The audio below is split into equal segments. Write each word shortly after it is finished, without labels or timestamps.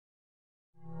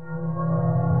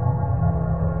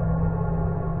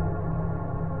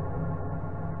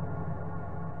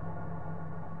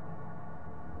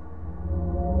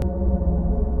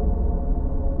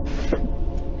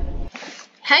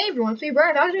Hey everyone, it's me,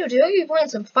 Brad. How are you doing? Today we're playing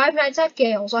some Five Nights at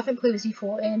Gales. I haven't played this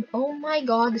before, and oh my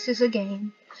god, this is a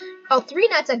game. Oh, 3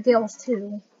 Nights at Gales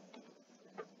too.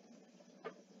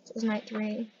 This is night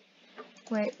 3.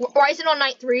 Wait, why is it on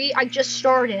night 3? I just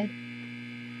started.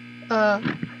 What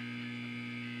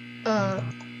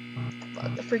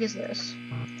the frick is this?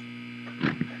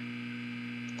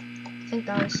 I think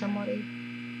that was somebody.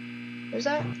 Who's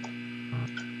that?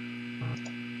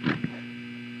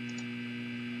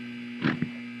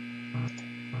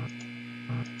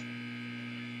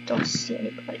 Don't see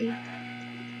anybody.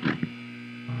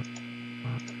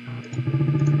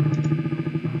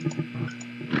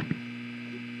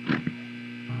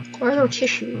 Where are there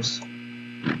tissues?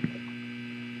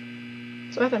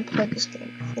 So I haven't played this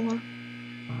game before.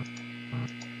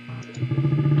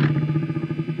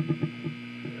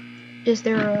 Is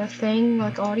there a thing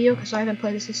like audio? Because I haven't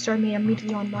played this. It started me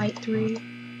immediately on night 3.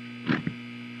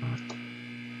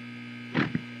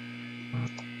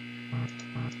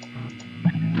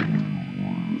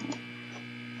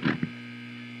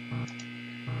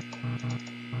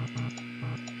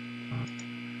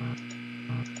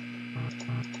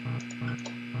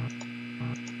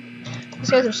 These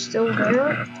guys are still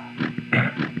there?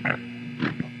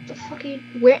 The fucking...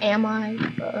 Where am I?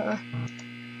 What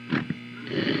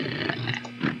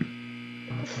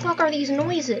the fuck are these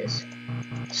noises?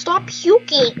 Stop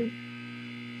puking!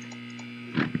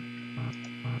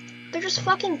 They're just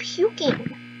fucking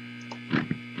puking.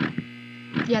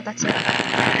 Yeah, that's it.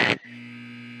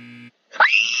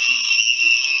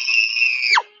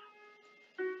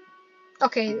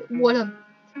 Okay, what a...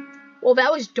 Well,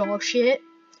 that was dog shit.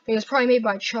 It was probably made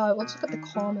by a child. Let's look at the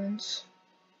comments.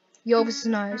 Yo, this is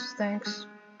nice, thanks.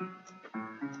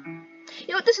 You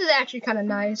know what, this is actually kind of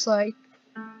nice, like...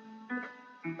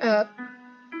 I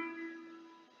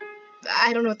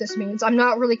don't know what this means. I'm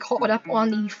not really caught up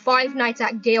on the Five Nights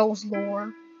at Gales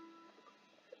lore.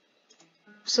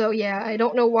 So yeah, I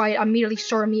don't know why it immediately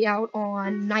started me out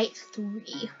on night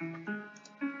 3.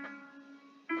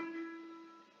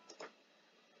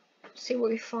 Let's see what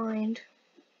we find.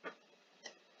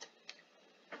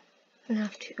 I'm gonna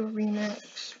have to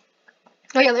remix.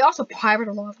 Oh yeah, they also pirate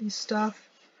a lot of these stuff.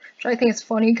 Which I think is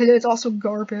funny because it's also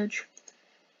garbage.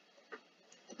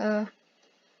 Let's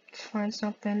find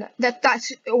something.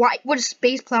 That's why. What does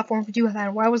space platform do with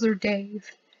that? Why was there Dave?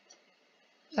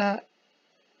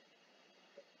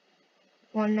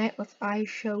 One night with I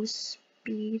show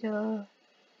speed. I'm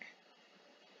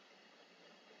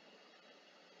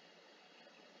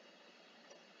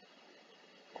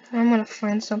gonna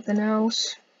find something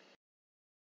else.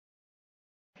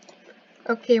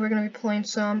 Okay, we're gonna be playing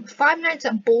some Five Nights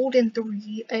at Bolden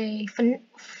 3, a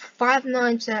Five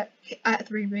Nights at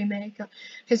 3 remake.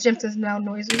 His jump says loud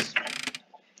noises.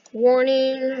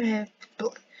 Warning.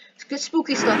 It's good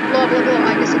spooky stuff. Blah blah blah.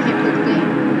 I guess I can't play the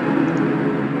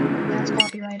game. That's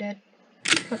copyrighted.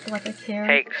 But like I care.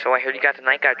 Hey, so I heard you got the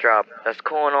night guard job. That's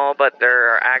cool and all, but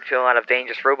there are actually a lot of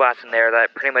dangerous robots in there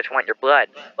that pretty much want your blood.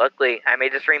 Luckily, I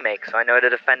made this remake, so I know how to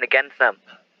defend against them.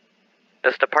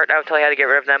 Just the part I will tell you how to get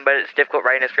rid of them, but it's difficult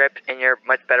writing a script, and you're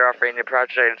much better off reading the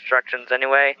project instructions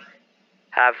anyway.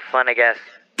 Have fun, I guess.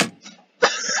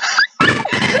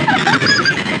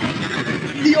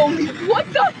 The only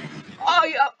what the?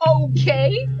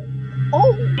 Okay.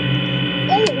 Oh,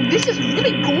 this is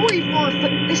really gory for.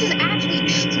 This is actually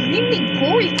extremely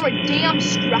gory for a damn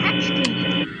scratch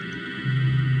game.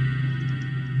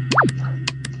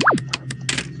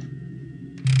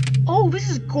 Oh, this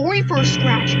is gory for a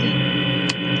scratch game.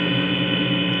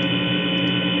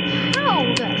 How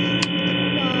the?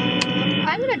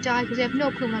 I'm gonna die because I have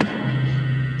no clue what I'm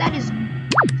doing. That is.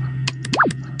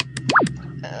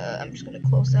 I'm just gonna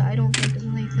close that. I don't think there's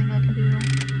anything I can do.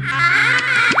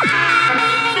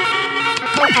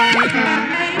 Oh, hi.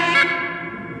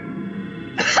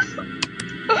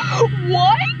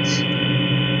 What?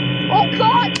 Oh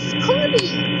god, it's Kirby!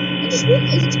 I just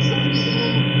realized it's Kirby.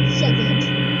 Second.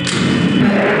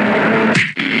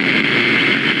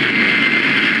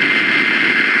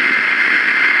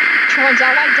 Turns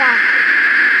out I died.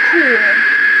 Cool.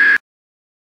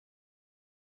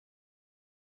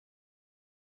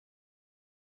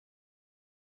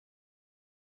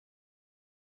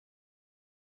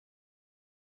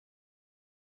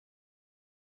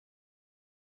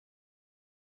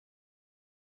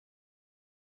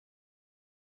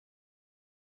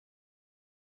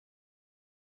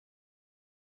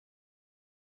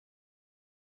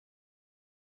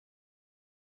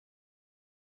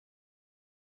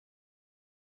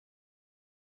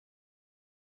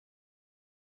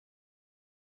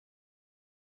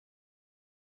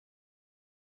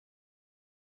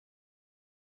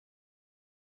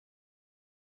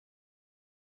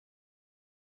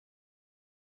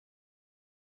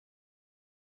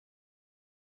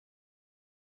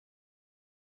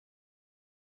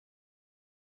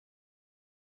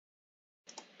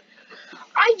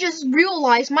 I just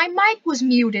realized my mic was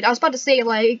muted. I was about to say,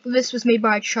 like, this was made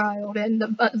by a child, and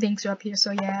the links are up here,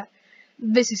 so yeah.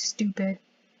 This is stupid.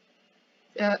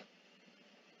 Power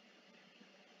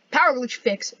glitch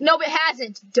fix. No, it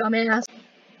hasn't, dumbass.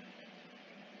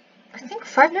 I think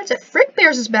 5 Nights at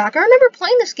FRICKBEARS is back. I remember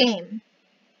playing this game.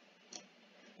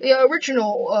 The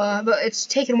original, but it's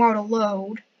taken a while to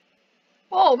load.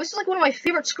 Oh, this is like one of my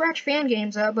favorite Scratch fan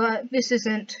games, but this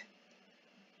isn't.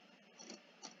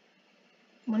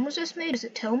 When was this made? Does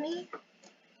it tell me?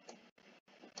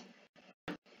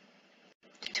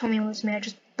 Tell me when it was made. I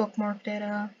just bookmarked it.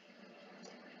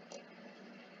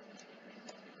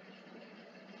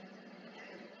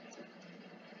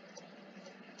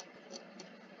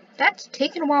 That's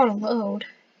taken a while to load.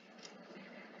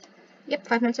 Yep,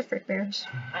 5 Nights at FRICKBEARS.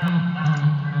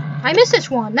 I missed this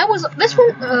one. This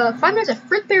one, 5 Nights at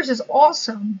FRICKBEARS is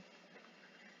awesome.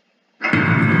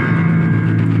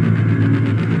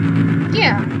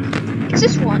 Yeah, it's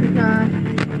this one.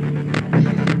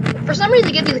 For some reason,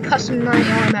 they give you the custom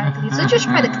 90 automatically, so just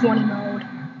try the 20 mode.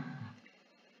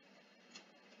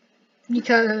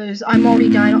 Because I'm already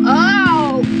dying.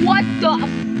 Oh, what the?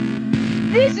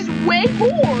 This is way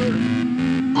more.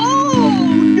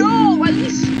 Oh no! At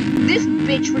least this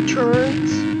bitch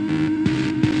returns.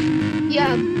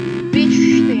 Yeah,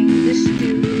 bitch thing. This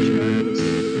dude returns.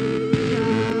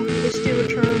 This dude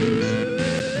returns.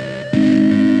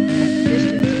 This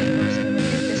dude was the first. I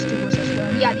think this dude was as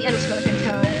well. Yeah, the endoskeleton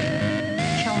toe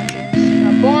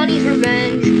challenges. Bonnie's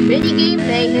Revenge, Minigame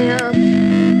Mayhem,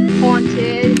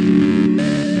 Haunted,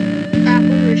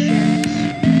 Apparitions,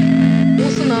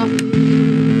 Listen Up,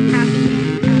 Happy,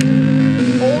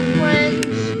 Old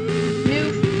Friends, New.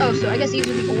 Oh, so I guess these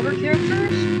are the older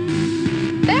characters.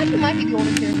 That might be the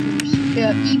older characters.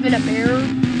 Even a Bear,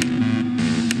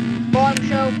 Bottom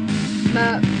Show,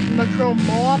 Macro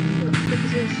Mob.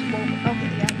 This is okay,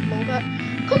 yeah, Loba,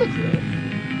 Color Crew,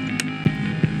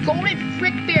 Golden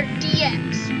FRICKBEAR DX.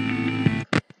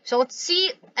 So let's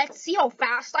see how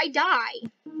fast I die.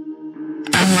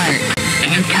 Alert!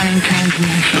 Incoming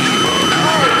transmission.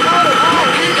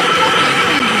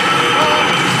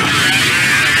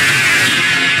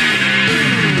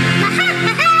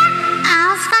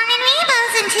 All's fun and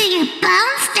rainbows until your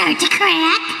bones start to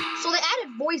crack. So they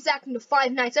added voice acting to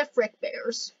 5 Nights at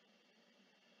FRICKBEARS.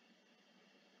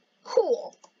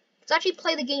 Cool. Let's actually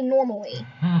play the game normally.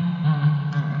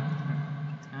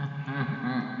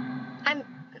 I'm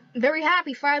very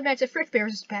happy 5 Nights at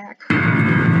FRICKBEARS is back.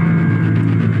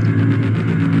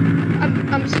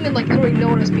 I'm assuming like I already know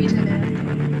what it's based on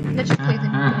it. Let's just play the new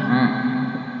game.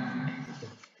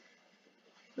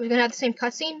 We're gonna have the same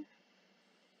cutscene.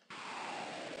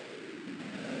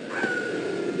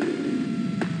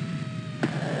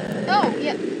 Oh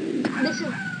yeah, this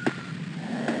is.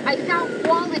 I found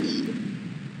quality.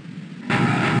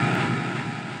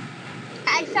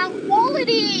 I found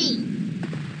quality.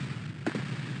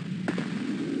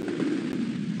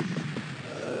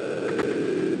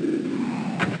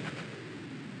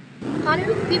 How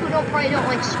many people probably don't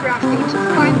like Scratch games?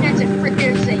 5 Nights at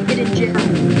FRICKBEARS is a hidden gem.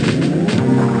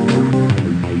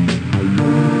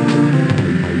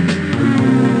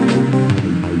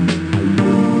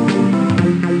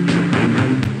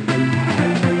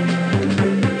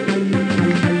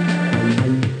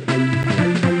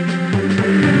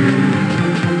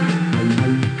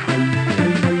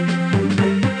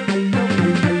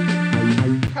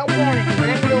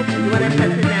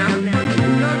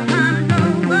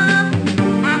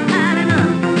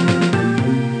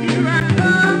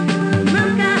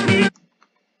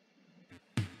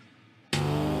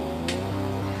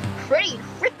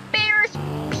 FRICKBEARS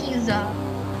Pizza.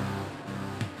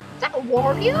 Is that a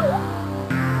Wario?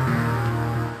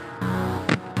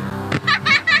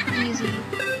 Easy.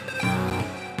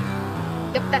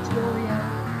 Yep, that's Wario.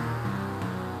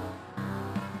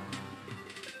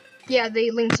 Yeah,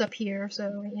 the link's up here,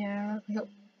 so yeah. So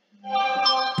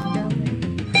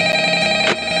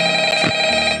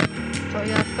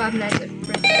yeah, 5 Nights at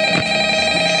FRICKBEARS.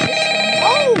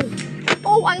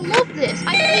 Oh, I love this.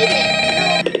 I hate it.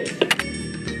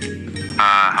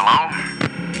 Hello?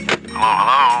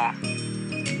 Hello?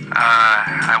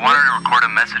 I wanted to record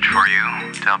a message for you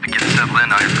to help you get settled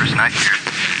in on your first night here.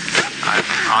 I'm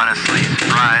honestly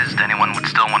surprised anyone would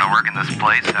still want to work in this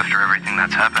place after everything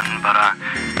that's happened, but,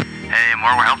 hey,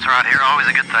 more helps around here, always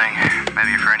a good thing.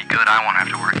 Maybe if you're any good, I won't have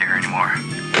to work here anymore.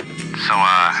 So,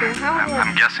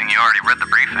 I'm guessing you already read the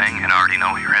briefing and already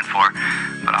know what you're in for,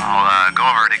 but I'll, go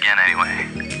over it again anyway.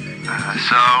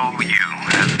 So, you,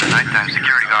 as the nighttime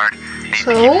security guard, need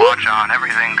to keep watch on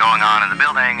everything going on in the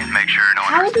building and make sure no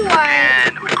one hurts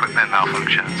and equipment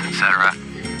malfunctions, etc.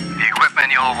 If you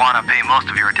equipment you'll want to pay most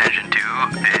of your attention to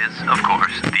is, of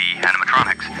course, the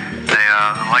animatronics. They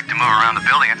like to move around the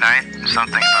building at night.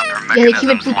 Something about their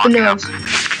mechanisms locking up,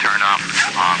 turn off for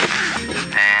too long.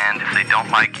 And if they don't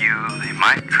like you, they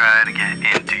might try to get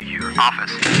into your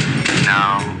office.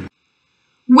 Now...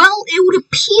 Well, it would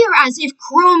appear as if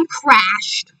Chrome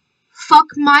crashed. Fuck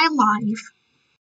my life.